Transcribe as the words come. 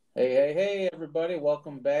Hey, everybody.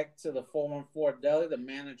 Welcome back to the 414 Deli, the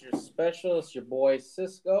manager special. It's your boy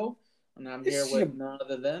Cisco, and I'm here It's your with none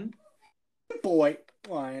other than. boy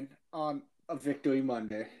Ryan on a Victory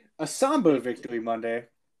Monday. A somber Victory Monday,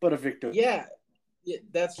 but a victory. Yeah, yeah,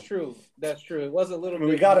 that's true. That's true. It was a little I mean,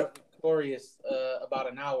 we bit got more it. victorious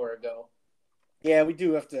about an hour ago. Yeah, we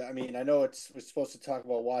do have to. I mean, I know we're supposed to talk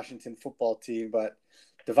about Washington football team, but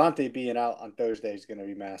Devontae being out on Thursday is going to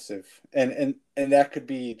be massive, and that could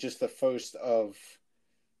be just the first of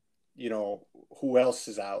who else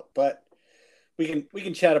is out. But we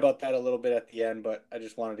can chat about that a little bit at the end. But I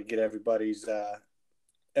just wanted to get everybody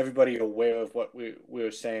aware of what we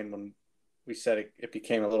were saying when we said it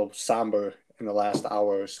became a little somber in the last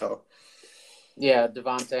hour or so. Yeah,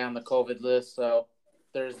 Devontae on the COVID list, so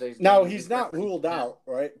Thursday's Now game will be he's not pretty. ruled Yeah, out,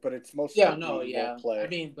 right? But it's most yeah, likely no, he won't yeah. I play.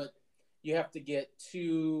 mean, but you have to get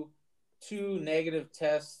two negative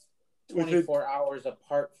tests With it, 24 hours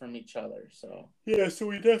apart from each other. So yeah. So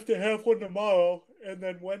we'd have to have one tomorrow and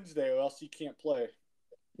then Wednesday, or else he can't play.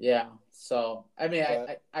 yeah. So I mean,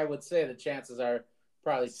 But I would say the chances are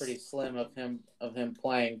probably pretty slim of him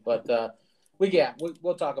playing, but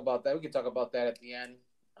we'll talk about that. We can talk about that at the end.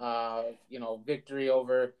 Victory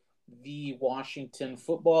over the Washington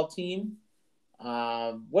football team.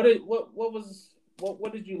 What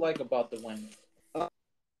did you like about the win? uh,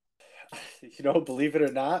 believe it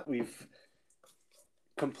or not, we've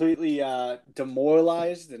completely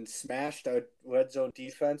demoralized and smashed our red zone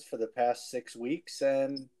defense for the past 6 weeks,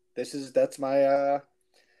 and that's my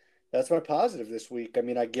positive this week. I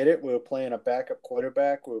mean, I get it. We were playing a backup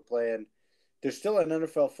quarterback. We were playing. There's still an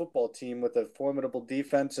NFL football team with a formidable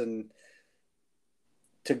defense, and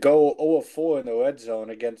to go 0-4 in the red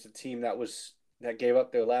zone against a team that gave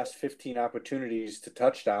up their last 15 opportunities to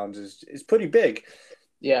touchdowns is pretty big.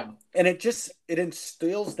 Yeah, And it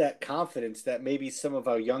instills that confidence that maybe some of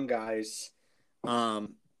our young guys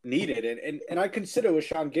needed. And I consider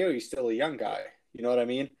Rashawn Gary still a young guy. You know what I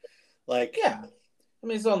mean? Like, yeah. I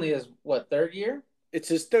mean, it's only his third year. it's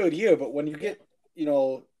his third year, but when you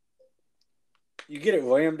know, you get it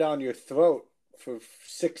rammed down your throat for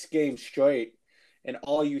 6 games straight, and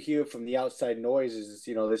all you hear from the outside noise is,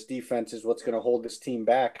 this defense is what's going to hold this team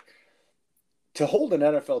back. To hold an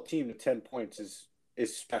NFL team to 10 points is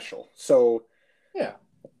special. So, Yeah,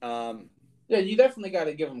 um, yeah. You definitely got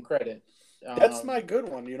to give him credit. that's Um, my good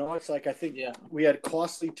one. It's like I think yeah, we had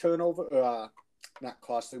costly turnover, not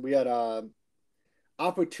costly. We had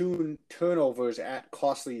opportune turnovers at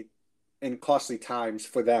costly times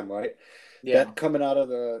for them, right? yeah. That coming out of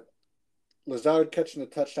the Lazard catching the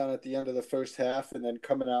touchdown at the end of the first half, and then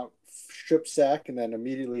coming out strip sack, and then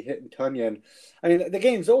immediately hitting Tunyon. I mean, the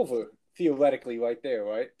game's over theoretically right there,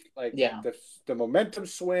 right? Like Yeah. the momentum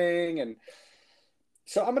swing, and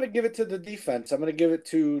so I'm going to give it to the defense. I'm going to give it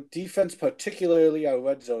to defense, particularly our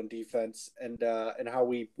red zone defense, and how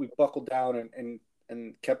we buckled down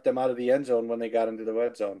and kept them out of the end zone when they got into the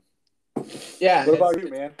red zone. Yeah, What about you,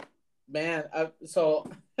 man? man. So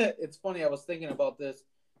it's funny. I was thinking about this,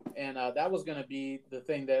 and that was going to be the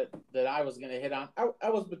thing that I was going to hit on. I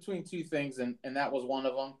was between two things, and that was one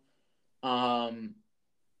of them.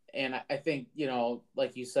 And I think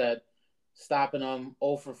like you said, stopping them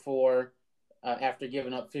 0 for 4 after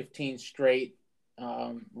giving up 15 straight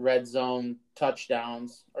red zone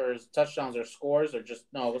touchdowns, or touchdowns or scores, or just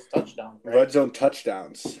no, it was touchdowns, right? Red zone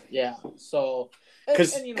touchdowns. Yeah. So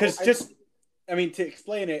Because just, I mean, to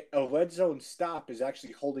explain it, a red zone stop is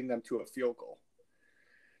actually holding them to a field goal.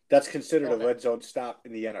 That's considered a okay, red zone stop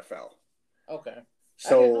in the NFL. okay, I didn't know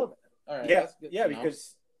So, that. All right, yeah, that's good yeah, to know.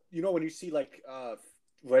 because when you see like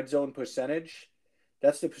red zone percentage,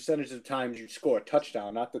 that's the percentage of times you score a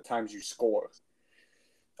touchdown, not the times you score.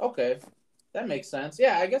 Okay, that makes sense.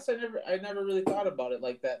 Yeah, I guess I never really thought about it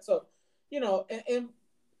like that. So, and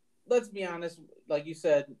let's be honest, like you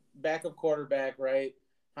said, backup quarterback, right?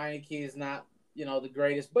 Heineke is not the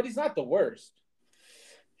greatest, but he's not the worst.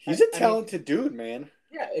 He's a I mean, talented dude, man.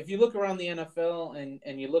 yeah, if you look around the NFL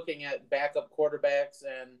and you're looking at backup quarterbacks,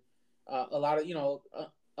 and a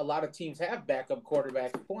lot of teams have backup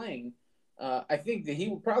quarterbacks playing. I think that he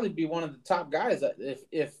would probably be one of the top guys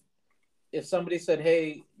if somebody said,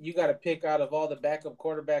 "Hey, you got to pick out of all the backup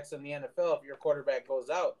quarterbacks in the NFL if your quarterback goes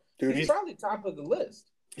out." Dude, He's probably top of the list.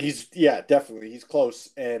 yeah, definitely. He's close,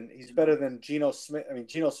 and he's You better know? than Geno Smith. I mean,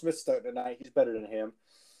 Geno Smith's starting tonight. He's better than him.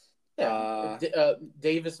 Yeah, Uh,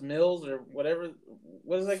 Davis Mills or whatever.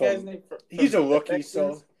 What is that guy's from name He's from a the rookie, so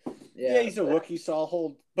Texans? yeah, Yeah, he's a rookie, so I'll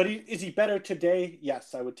hold. But is he better today?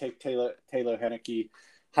 Yes, I would take Taylor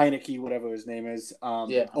Heineke, whatever his name is,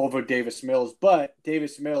 yeah, over Davis Mills. But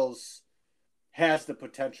Davis Mills has the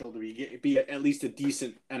potential to be at least a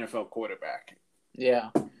decent NFL quarterback. Yeah.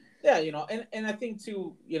 Yeah, and I think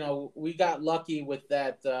too, we got lucky with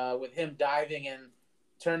that, with him diving and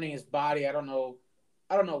turning his body. I don't know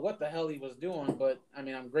what the hell he was doing, but I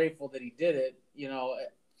mean, I'm grateful that he did it. It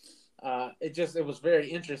was very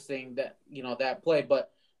interesting that that play.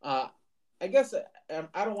 But I guess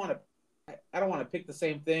I don't want to pick the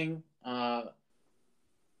same thing. But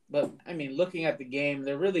I mean, looking at the game,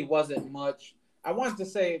 there really wasn't much. I wanted to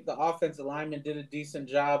say the offensive lineman did a decent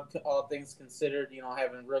job, all things considered.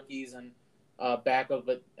 Having rookies and backup,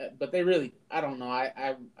 but they really, I don't know.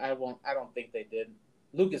 I won't. I don't think they did.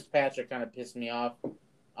 Lucas Patrick kind of pissed me off.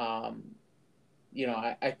 Um,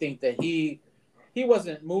 I think that he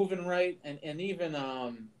wasn't moving right, and even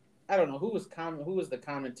I don't know who was the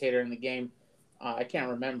commentator in the game. I can't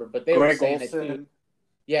remember, but they were Greg saying it too. Olson.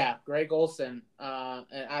 Yeah, Greg Olson,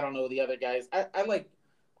 and I don't know the other guys. I like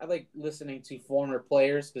listening to former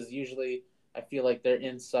players because usually I feel like their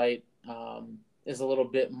insight is a little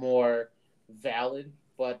bit more valid.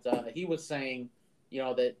 But he was saying,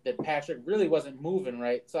 that Patrick really wasn't moving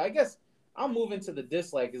right. So I guess I'll move into the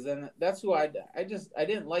dislike, because then that's who I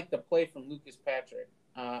didn't like the play from Lucas Patrick.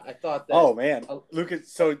 I thought that. Oh man,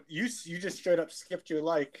 Lucas. So you just straight up skipped your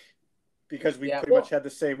like because we pretty much had the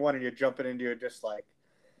same one, and you're jumping into your dislike.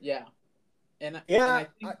 Yeah, and yeah, I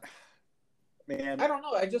think, man, I don't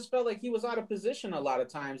know. I just felt like he was out of position a lot of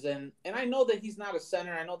times, and I know that he's not a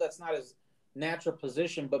center. I know that's not his natural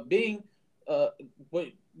position, but being,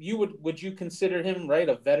 what would you consider him, right,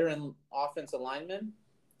 a veteran offensive lineman?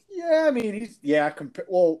 Yeah, I mean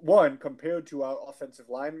compared to our offensive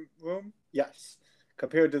line room, yes.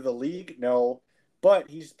 Compared to the league, no. But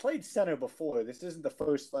he's played center before. This isn't the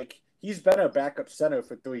first. Like, he's been a backup center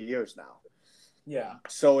for 3 years now. Yeah.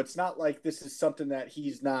 So it's not like this is something that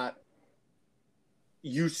he's not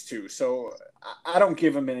used to. So I don't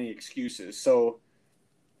give him any excuses. So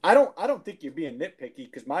I don't think you're being nitpicky,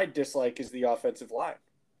 because my dislike is the offensive line.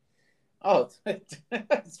 Oh, it's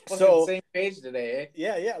the same page today.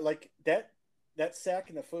 Eh? Yeah. Like that sack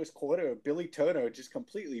in the first quarter, Billy Turner just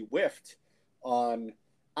completely whiffed on.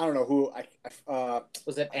 I don't know who.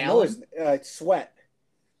 Was it Allen? Sweat.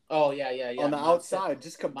 Oh yeah. On the outside,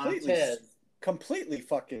 just completely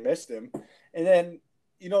fucking missed him. And then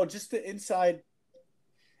just the inside.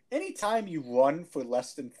 Anytime you run for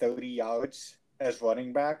less than 30 yards as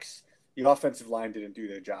running backs, the offensive line didn't do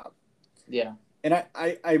their job. Yeah. And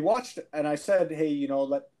I watched, and I said, hey,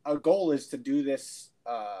 our goal is to do this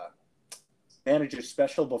manager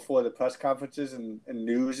special before the press conferences and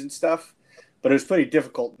news and stuff. But it was pretty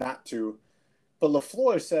difficult not to. But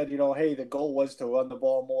LaFleur said, hey, the goal was to run the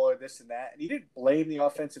ball more, this and that. And he didn't blame the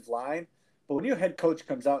offensive line. But when your head coach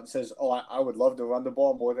comes out and says, oh, I would love to run the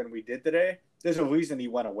ball more than we did today, there's a reason he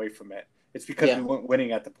went away from it. It's because we weren't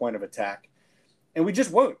winning at the point of attack. And we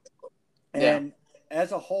just weren't. And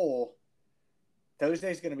as a whole,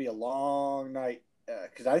 Thursday's going to be a long night,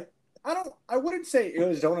 because I wouldn't say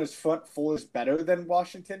Arizona's front four is better than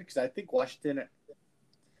Washington, because I think Washington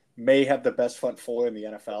may have the best front four in the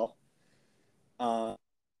NFL.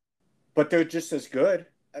 But they're just as good.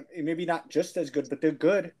 I mean, maybe not just as good, but they're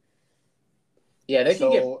good. Yeah, they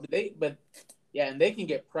can and they can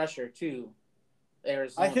get pressure too.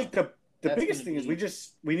 Arizona. I think the biggest thing is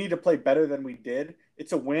we need to play better than we did.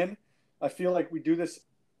 It's a win. I feel like we do this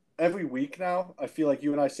every week now. I feel like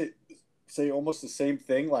you and I say almost the same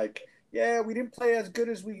thing. Like, yeah, we didn't play as good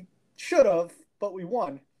as we should have, but we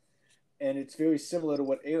won. And it's very similar to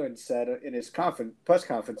what Aaron said in his press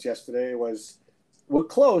conference yesterday. Was we're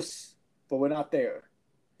close, but we're not there.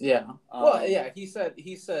 Yeah. Well, yeah. He said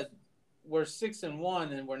we're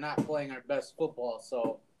 6-1 and we're not playing our best football.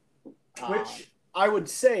 So, which I would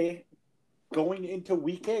say, going into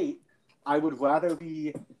week 8, I would rather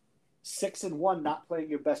be 6-1, not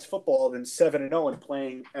playing your best football, than 7-0 and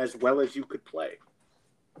playing as well as you could play.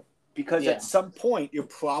 Because at some point, you're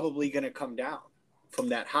probably going to come down from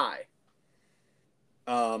that high.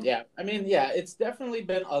 I mean, it's definitely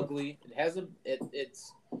been ugly. It hasn't.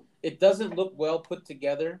 It doesn't look well put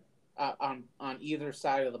together on either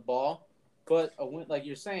side of the ball. But a win, like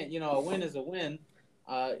you're saying, a win is a win.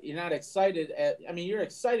 You're not excited you're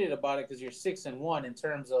excited about it because you're 6-1 in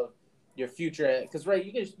terms of your future. Because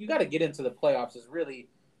you got to get into the playoffs. Is really,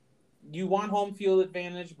 you want home field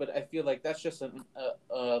advantage, but I feel like that's just a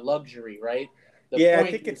luxury, right? The point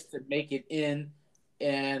I think is to make it in.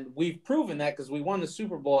 And we've proven that because we won the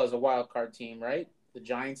Super Bowl as a wild card team, right? The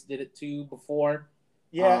Giants did it too before.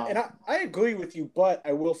 Yeah, and I agree with you, but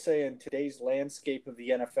I will say in today's landscape of the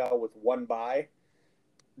NFL with one bye,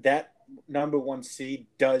 that number 1 seed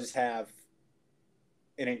does have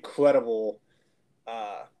an incredible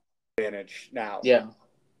advantage now. Yeah.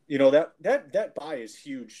 You know, that bye is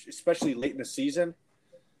huge, especially late in the season.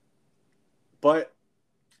 But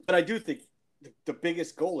I do think the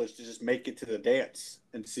biggest goal is to just make it to the dance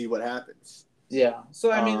and see what happens. Yeah.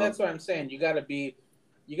 So I mean, that's what I'm saying. You got to be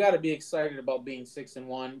excited about being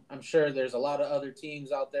 6-1. I'm sure there's a lot of other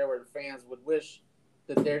teams out there where the fans would wish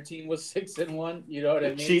that their team was 6-1. You know what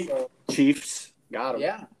I mean? So Chiefs got them.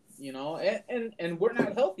 yeah, you know, and we're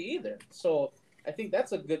not healthy either. So I think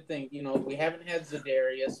that's a good thing. You know, we haven't had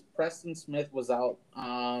Zadarius. Preston Smith was out.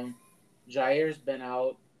 Jair's been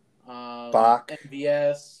out. Bach.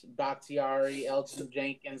 MVS, Bakhtiari, Elgin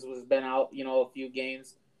Jenkins was been out. You know, a few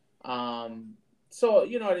games. So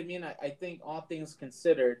you know what I mean. I think all things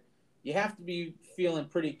considered, you have to be feeling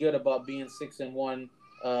pretty good about being 6-1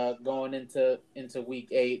 going into week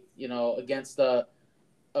 8. You know, against a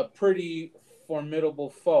pretty formidable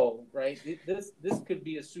foe, right? This could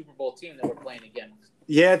be a Super Bowl team that we're playing against.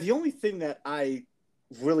 Yeah, the only thing that I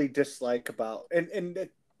really dislike about and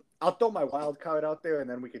I'll throw my wild card out there, and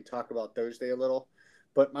then we can talk about Thursday a little.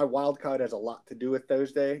 But my wild card has a lot to do with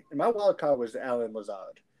Thursday, and my wild card was Allen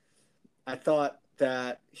Lazard. I thought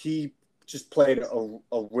that he just played a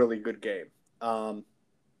really good game.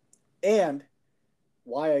 And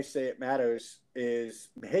why I say it matters is,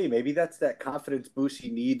 hey, maybe that's that confidence boost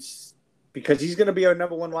he needs because he's going to be our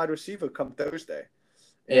number one wide receiver come Thursday.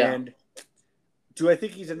 Yeah. And do I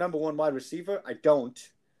think he's a number one wide receiver? I don't.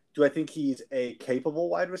 Do I think he's a capable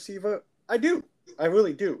wide receiver? I do. I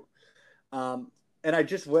really do. And I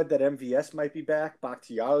just read that MVS might be back.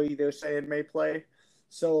 Bakhtiari, they're saying, may play.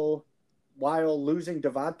 So while losing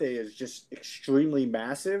Devontae is just extremely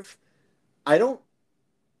massive, I'm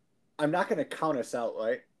not going to count us out,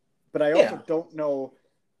 right? But I also don't know,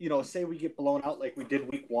 you know, say we get blown out like we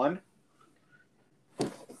did week 1.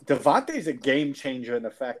 Devontae's a game changer in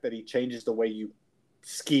the fact that he changes the way you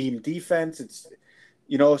scheme defense. It's,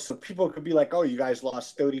 you know, so people could be like, oh, you guys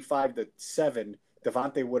lost 35-7.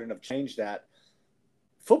 Devontae wouldn't have changed that.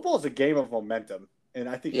 Football is a game of momentum. And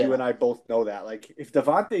I think you and I both know that. Like, if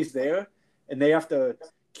Devontae's there and they have to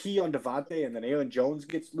key on Devontae and then Aaron Jones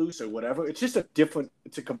gets loose or whatever, it's a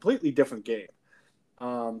completely different game.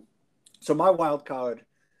 So my wild card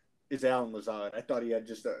is Allen Lazard. I thought he had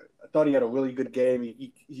a really good game.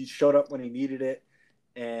 He showed up when he needed it,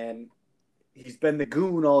 and he's been the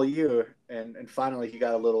goon all year, and finally he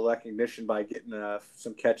got a little recognition by getting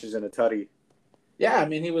some catches and a tutty. Yeah, I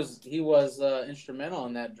mean he was instrumental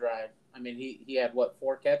in that drive. I mean he had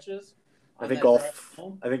 4 catches? I think all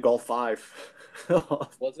 5.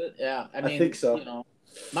 Was it? Yeah. I mean, I think so. You know,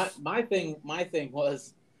 my thing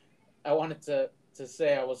was I wanted to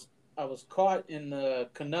say I was caught in the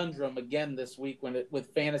conundrum again this week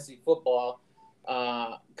with fantasy football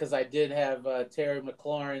because I did have Terry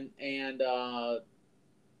McLaurin and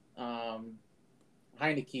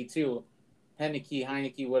Heineke too.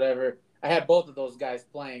 Heineke, whatever. I had both of those guys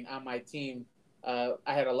playing on my team. I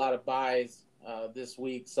had a lot of buys this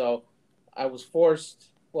week, so I was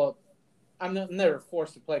forced. Well, I'm never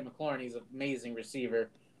forced to play McLaurin. He's an amazing receiver.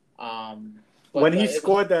 When he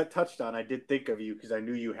scored that touchdown, I did think of you because I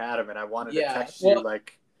knew you had him, and I wanted to text you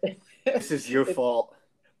like, "This is your fault."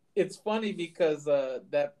 It's funny because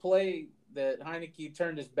that play that Heineke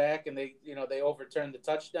turned his back and they overturned the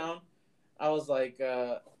touchdown. I was like,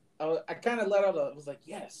 I kind of let out. I was like,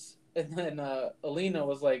 yes, and then Alina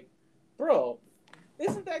was like, "Bro,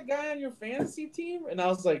 isn't that guy on your fantasy team?" And I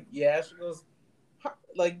was like, "Yeah." She goes,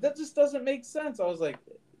 "Like that just doesn't make sense." I was like,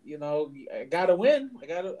 you know, I gotta win. I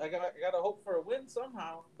gotta hope for a win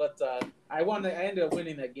somehow. But I ended up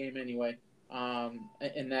winning that game anyway,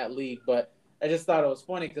 in that league. But I just thought it was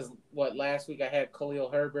funny because last week I had Khalil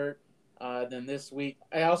Herbert, then this week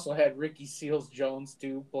I also had Ricky Seals-Jones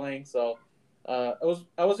too playing. So I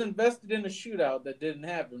was invested in a shootout that didn't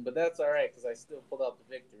happen, but that's all right because I still pulled out the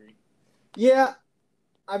victory. Yeah.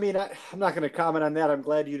 I mean, I'm not going to comment on that. I'm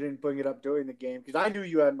glad you didn't bring it up during the game because I knew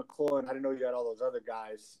you had McLaurin. I didn't know you had all those other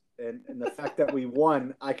guys. And the fact that we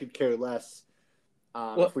won, I could care less.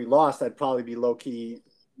 If we lost, I'd probably be low-key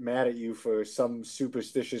mad at you for some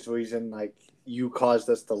superstitious reason, like you caused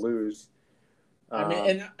us to lose. I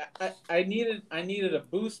mean, and I needed a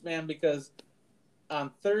boost, man, because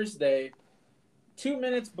on Thursday, 2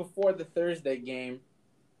 minutes before the Thursday game,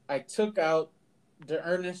 I took out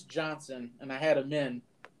Ernest Johnson, and I had him in.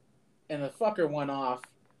 And the fucker went off,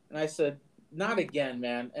 and I said, "Not again,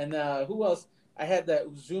 man." And who else? I had that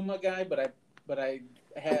Uzuma guy, but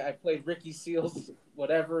I played Ricky Seals,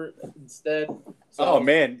 whatever, instead. So,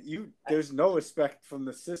 man, there's no respect from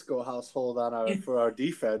the Cisco household for our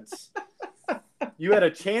defense. You had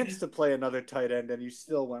a chance to play another tight end, and you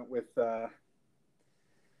still went with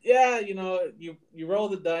yeah, you roll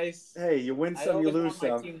the dice. Hey, you win I some, you always lose want my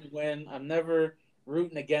some. team to win. I'm never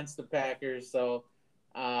rooting against the Packers, so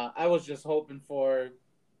I was just hoping for,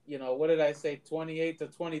 what did I say,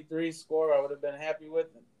 28-23 score? I would have been happy with.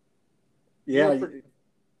 You were Yeah, pretty.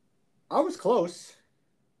 I was close.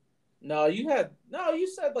 No, you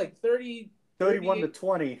said like 30, 31 to 38.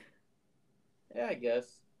 20. Yeah, I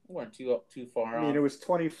guess we weren't too I far mean, off. it was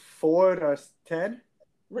 24 to 10.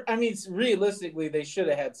 I mean, realistically, they should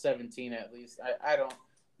have had 17 at least. I don't.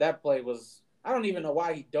 That play was. I don't even know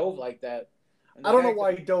why he dove like that, and I the don't know guy could.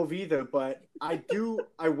 why he dove either, but I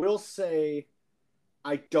will say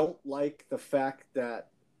I don't like the fact that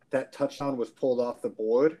that touchdown was pulled off the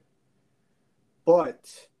board,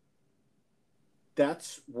 but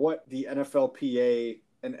that's what the NFLPA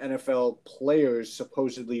and NFL players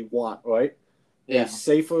supposedly want, right? A Yeah,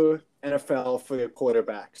 safer NFL for your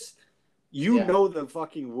quarterbacks. You yeah, know the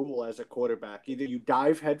fucking rule as a quarterback. Either you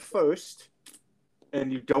dive head first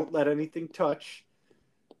and you don't let anything touch,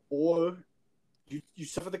 or you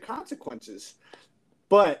suffer the consequences.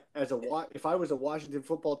 But if I was a Washington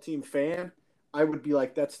football team fan, I would be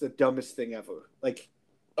like, that's the dumbest thing ever. Like,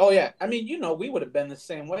 Oh yeah, I mean, we would have been the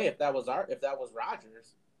same way if that was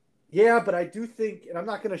Rogers. yeah, but I do think, and I'm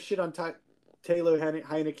not going to shit on Taylor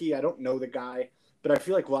Heineke. I don't know the guy, but I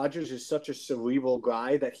feel like Rodgers is such a cerebral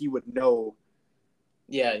guy that he would know.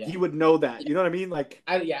 Yeah, He yeah, would know that. You know what I mean? Like,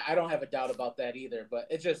 I don't have a doubt about that either. But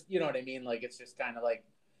it's just, you know what I mean. Like it's just kind of like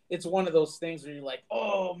it's one of those things where you're like,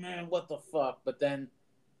 oh man, what the fuck? But then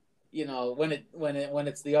when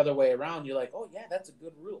it's the other way around, you're like, oh yeah, that's a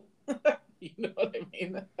good rule. You know what I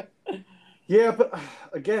mean? yeah, but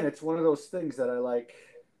again, it's one of those things that I like.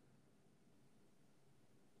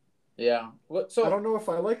 Yeah. What? I So don't know if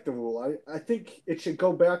I like the rule. I think it should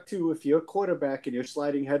go back to if you're a quarterback and you're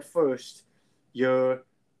sliding head first, you're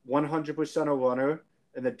 100% a runner,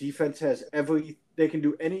 and the defense has they can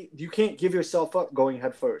do you can't give yourself up going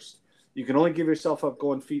head first. You can only give yourself up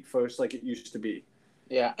going feet first like it used to be.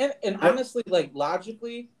 yeah, and I, honestly, like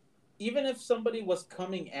logically, even if somebody was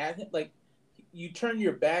coming at him, like you turn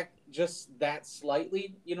your back just that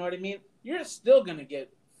slightly, you know what I mean? You're still gonna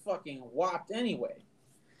get fucking whopped anyway.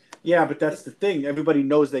 yeah, but that's the thing. Everybody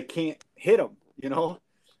knows they can't hit them, you know?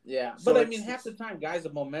 Yeah, but So I mean, half the time, guys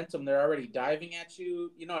of momentum, they're already diving at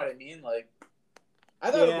you. You know what I mean? Like,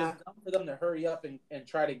 I thought it was yeah. dumb for them to hurry up and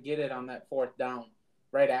try to get it on that fourth down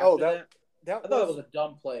right Oh, after that. that I thought it was was a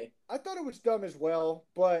dumb play. I thought it was dumb as well,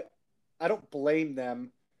 but I don't blame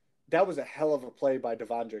them. That was a hell of a play by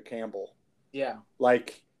Devondre Campbell. Yeah,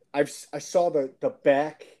 Like I saw the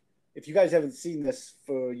back. If you guys haven't seen this,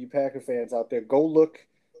 for you Packer fans out there, go look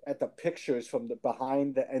at the pictures from the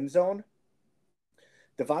behind the end zone.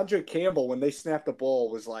 Devondre Campbell, when they snapped the ball,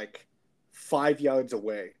 was like 5 yards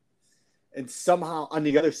away, and somehow on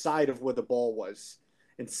the other side of where the ball was,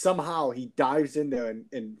 and somehow he dives in there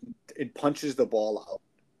and punches the ball out.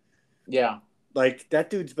 yeah. Like that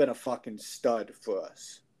dude's been a fucking stud for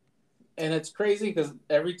us. And it's crazy because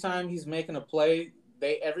every time he's making a play,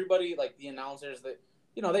 everybody like the announcers that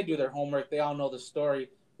they do their homework. They all know the story.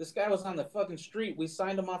 This guy was on the fucking street. We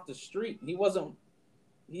signed him off the street. He wasn't.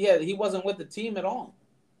 Yeah, he wasn't with the team at all.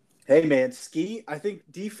 Hey man, Ski, I think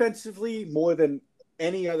defensively more than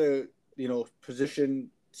any other, position,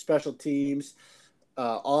 special teams,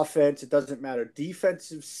 offense, it doesn't matter.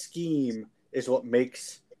 Defensive scheme is what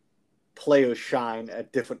makes players shine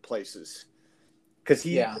at different places. Because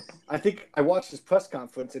Yeah, I think I watched his press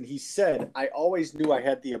conference and he said, I always knew I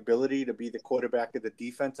had the ability to be the quarterback of the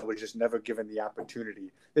defense. I was just never given the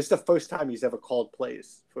opportunity. This is the first time he's ever called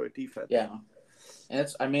plays for a defense. yeah. And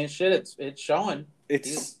I mean, shit. It's showing. He's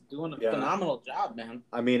It's, doing a yeah. phenomenal job, man.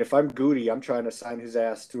 I mean, if I'm Goody, I'm trying to sign his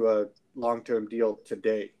ass to a long-term deal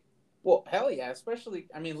today. Well, hell yeah. Especially,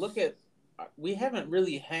 I mean, look at we haven't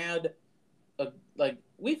really had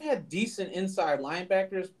we've had decent inside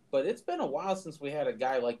linebackers, but it's been a while since we had a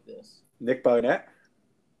guy like this. Nick Barnett,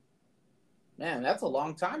 Man, that's a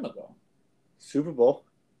long time ago. Super Bowl.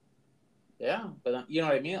 Yeah, but you know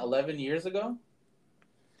what I mean? 11 years ago?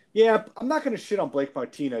 Yeah, I'm not going to shit on Blake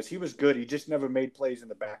Martinez. He was good. He just never made plays in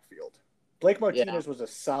the backfield. Blake Yeah, Martinez was a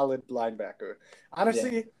solid linebacker.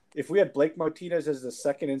 yeah. Honestly, if we had Blake Martinez as the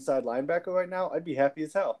second inside linebacker right now, I'd be happy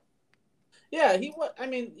as hell. Yeah, he was. I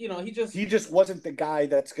mean, He just wasn't the guy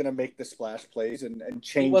that's going to make the splash plays and he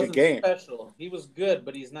change a wasn't game. special. He was good,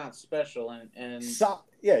 but he's not special. And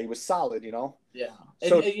Yeah, he was solid. yeah,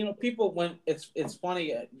 So people when it's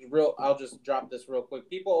funny. Real, I'll just drop this real quick.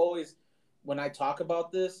 People always, when I talk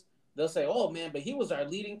about this, they'll say, "Oh man, but he was our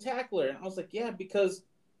leading tackler," and I was like, "Yeah, because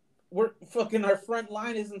we're fucking our front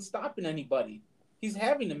line isn't stopping anybody." he's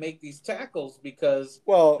having to make these tackles because the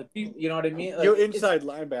Well, people, you know what I mean? your Like inside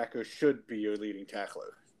linebacker should be your leading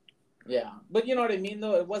tackler. yeah, but you know what I mean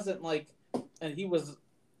though. It wasn't like, and he was.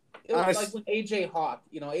 It was like when AJ Hawk,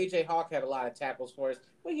 AJ Hawk had a lot of tackles for us,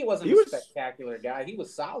 but he wasn't He a was spectacular guy. He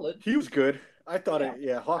was solid. he was good. I thought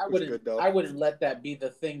Yeah, Hawk was good though. I wouldn't let that be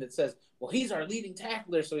the thing that says, well, he's our leading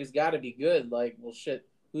tackler, so he's got to be good. Like, well, shit,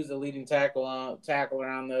 who's the leading tackler on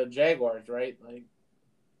the Jaguars, right? Like,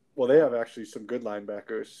 Well, they have actually some good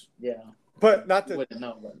linebackers. yeah, But not to wouldn't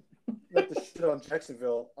know, but not to shit on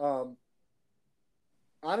Jacksonville.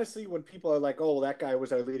 Honestly, when people are like, "Oh, that guy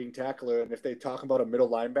was our leading tackler," and if they talk about a middle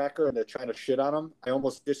linebacker and they're trying to shit on him, I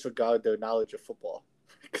almost disregard their knowledge of football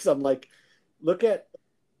because I'm like, look at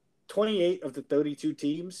 28 of the 32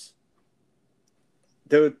 teams.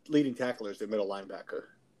 Their leading tackler is their middle linebacker.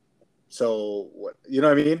 So what? You know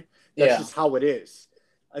what I mean? That's just how it is.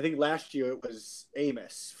 I think last year it was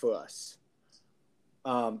Amos for us.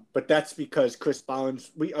 But that's because Chris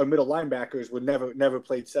Barnes, our middle linebackers would never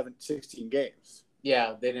played 16 games.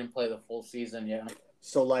 Yeah, they didn't play the full season. Yeah.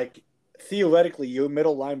 So like theoretically, your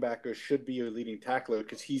middle linebacker should be your leading tackler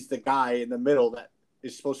because he's the guy in the middle that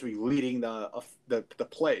is supposed to be leading the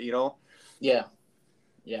play. You know. Yeah.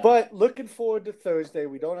 Yeah. But looking forward to Thursday.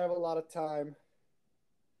 We don't have a lot of time.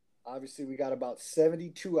 Obviously, we got about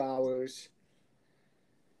 72 hours.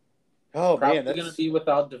 Oh, probably man. That's going to be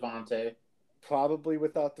without Devontae. Probably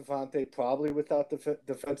without Devontae. Probably without the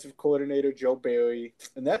defensive coordinator, Joe Barry.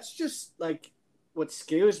 And that's just like what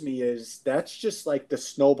scares me is that's just like the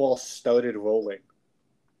snowball started rolling.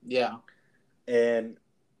 Yeah. And,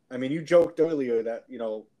 I mean, you joked earlier that,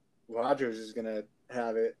 Rodgers is going to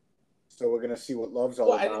have it. So we're going to see what Love's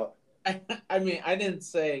all about. I mean, I didn't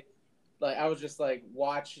say – like I was just like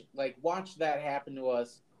watch that happen to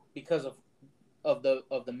us because of the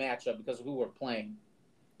matchup, because of who we're playing,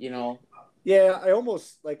 Yeah, I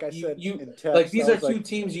almost like I said in text, like these are two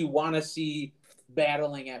teams you want to see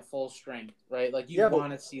battling at full strength, right? Like you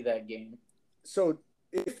want to see that game. So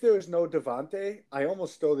if there's no Devontae, I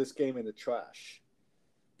almost throw this game in the trash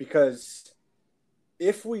because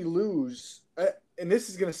if we lose, and this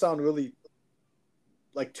is going to sound really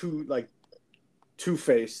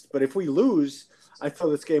two-faced, but if we lose, I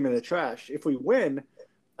throw this game in the trash. If we win,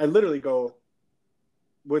 I literally go,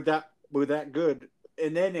 we're that good,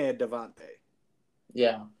 and then add Devontae.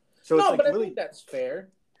 Yeah. So no, it's but I think that's fair.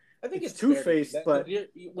 I think it's two-faced, but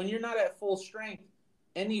when you're not at full strength,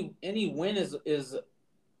 any win is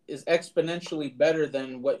exponentially better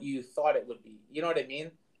than what you thought it would be. You know what I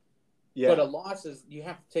mean? Yeah. But a loss is, you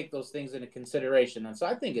have to take those things into consideration, and so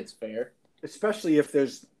I think it's fair. Especially if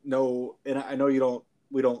there's no, and I know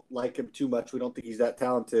we don't like him too much. We don't think he's that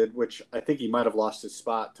talented, which I think he might have lost his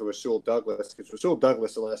spot to Rasul Douglas because Rasul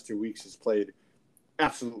Douglas the last 2 weeks has played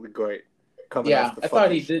absolutely great. I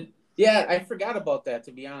thought he did. Yeah, I forgot about that,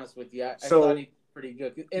 to be honest with you. I thought he did pretty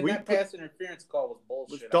good. And that pass interference call was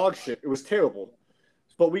bullshit. It was dog shit. It was terrible.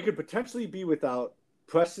 But we could potentially be without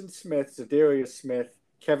Preston Smith, Zadarius Smith,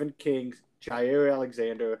 Kevin King, Jair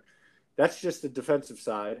Alexander. That's just the defensive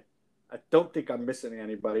side. I don't think I'm missing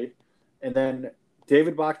anybody. And then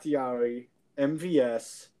David Bakhtiari,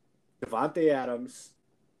 MVS, Devontae Adams,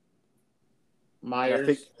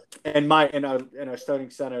 Myers, and our starting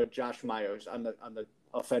center Josh Myers on the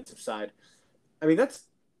offensive side. I mean that's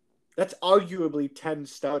arguably 10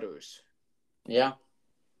 starters. Yeah.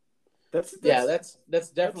 That's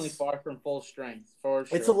definitely far from full strength for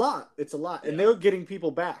sure. It's a lot. And they're getting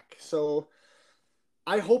people back. So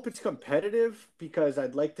I hope it's competitive because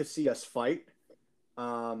I'd like to see us fight.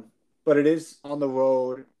 But it is on the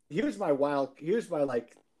road. Here's my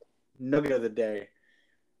nugget of the day.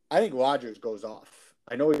 I think Rodgers goes off.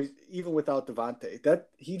 I know he's even without Devontae. That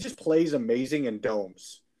he just plays amazing in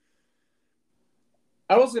domes.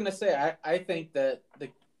 I was gonna say I think that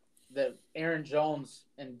that Aaron Jones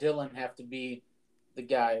and Dylan have to be the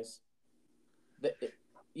guys.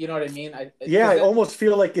 You know what I mean? I almost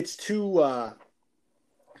feel like it's too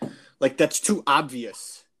that's too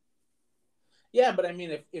obvious. Yeah, but I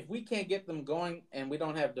mean, if we can't get them going and we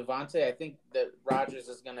don't have Devontae, I think that Rodgers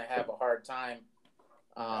is going to have a hard time.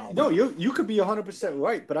 No, you could be 100%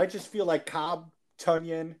 right, but I just feel like Cobb,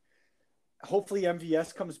 Tunyon, hopefully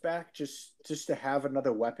MVS comes back just to have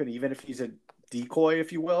another weapon, even if he's a decoy,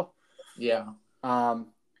 if you will. Yeah.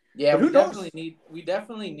 Yeah, we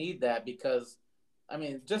definitely need that because, I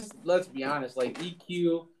mean, just let's be honest, like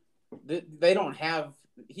EQ, they don't have.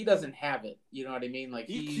 He doesn't have it. You know what I mean? Like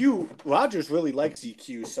EQ, Rodgers really likes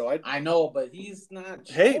EQ, so I know, but he's not.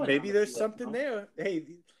 Hey, maybe there's something there. Hey,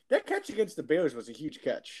 that catch against the Bears was a huge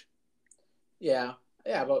catch. Yeah,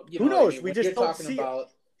 but who knows? I mean? We just you're don't talking see about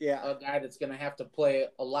Yeah. a guy that's going to have to play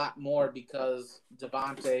a lot more because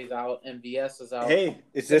Devontae's out and VS is out. Hey,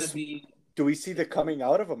 It's going to be. do we see the coming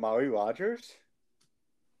out of Amari Rogers?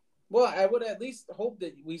 Well, I would at least hope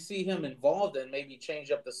that we see him involved and maybe change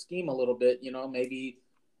up the scheme a little bit. Maybe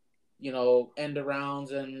end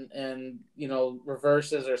arounds and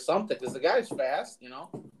reverses or something because the guy's fast.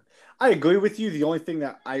 I agree with you. The only thing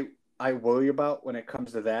that I worry about when it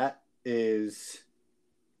comes to that is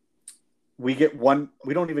we don't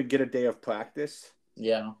even get a day of practice.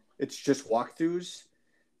 Yeah. It's just walkthroughs,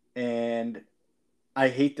 and I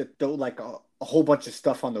hate to throw like a whole bunch of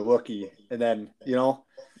stuff on the rookie, and then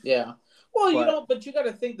Yeah. Well, but you got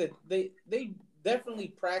to think that they definitely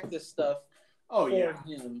practice stuff for him.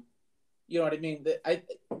 You know what I mean?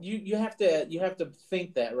 You have to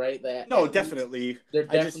think that, right? That no, definitely they're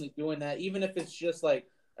definitely doing that, even if it's just like,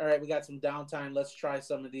 all right, we got some downtime. Let's try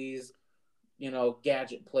some of these,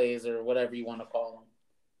 gadget plays or whatever you want to call them.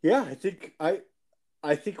 Yeah,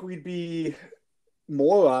 I think we'd be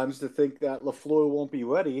morons to think that LaFleur won't be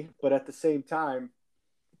ready, but at the same time,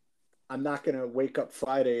 I'm not gonna wake up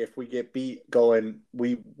Friday if we get beat going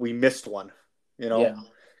we missed one, Yeah.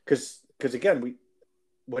 Because again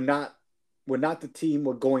we're not the team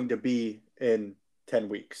we're going to be in 10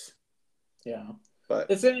 weeks. Yeah. But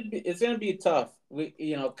it's gonna be tough.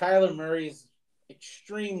 Kyler Murray's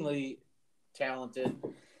extremely talented,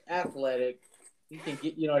 athletic. He can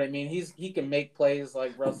get, you know what I mean. He can make plays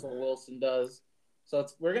like Russell Wilson does. So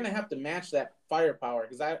we're gonna have to match that firepower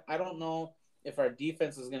because I don't know if our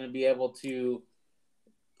defense is gonna be able to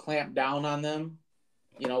clamp down on them.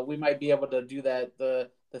 We might be able to do that. The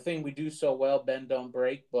thing we do so well, bend don't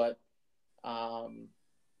break, but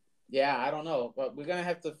yeah, I don't know, but we're gonna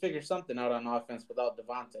have to figure something out on offense without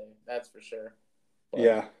Devontae. That's for sure. But,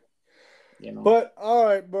 yeah. But all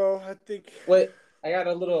right, bro. I think. Wait, I got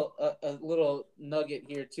a little nugget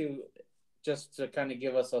here too, just to kind of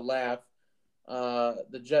give us a laugh.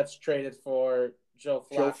 The Jets traded for Joe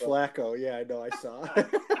Flacco. Joe Flacco. Yeah, I know. I saw.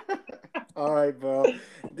 All right, bro.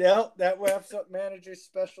 That wraps up Manager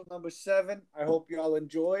Special number 7. I hope you all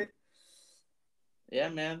enjoyed. Yeah,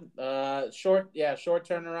 man. Short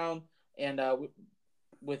turnaround, and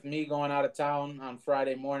with me going out of town on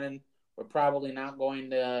Friday morning, we're probably not going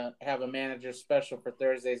to have a Manager Special for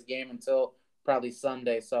Thursday's game until probably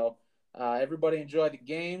Sunday. So everybody enjoy the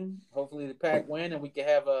game. Hopefully the Pack win, and we can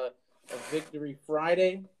have a victory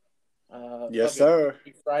Friday. Yes, sir.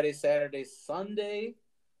 Friday, Saturday, Sunday.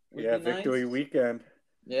 Yeah, victory weekend.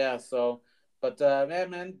 Yeah, so, but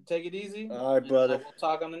man, take it easy. All right, brother. We'll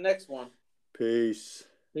talk on the next one. Peace.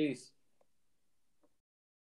 Peace.